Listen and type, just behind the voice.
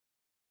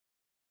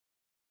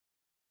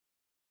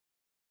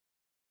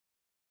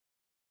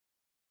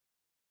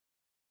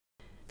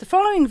The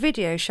following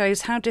video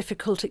shows how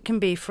difficult it can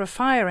be for a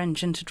fire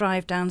engine to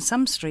drive down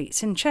some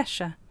streets in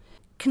Cheshire.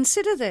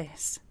 Consider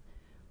this.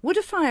 Would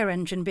a fire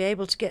engine be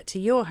able to get to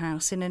your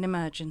house in an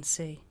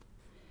emergency?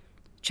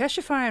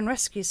 Cheshire Fire and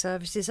Rescue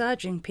Service is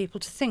urging people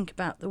to think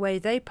about the way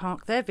they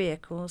park their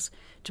vehicles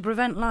to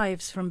prevent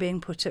lives from being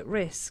put at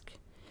risk.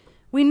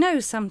 We know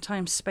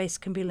sometimes space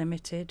can be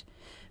limited,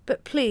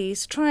 but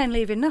please try and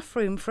leave enough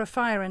room for a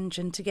fire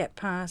engine to get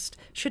past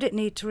should it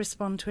need to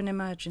respond to an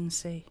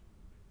emergency.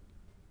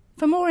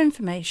 For more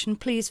information,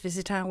 please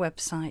visit our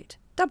website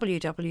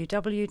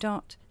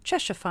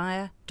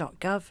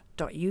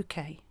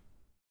www.cheshirefire.gov.uk.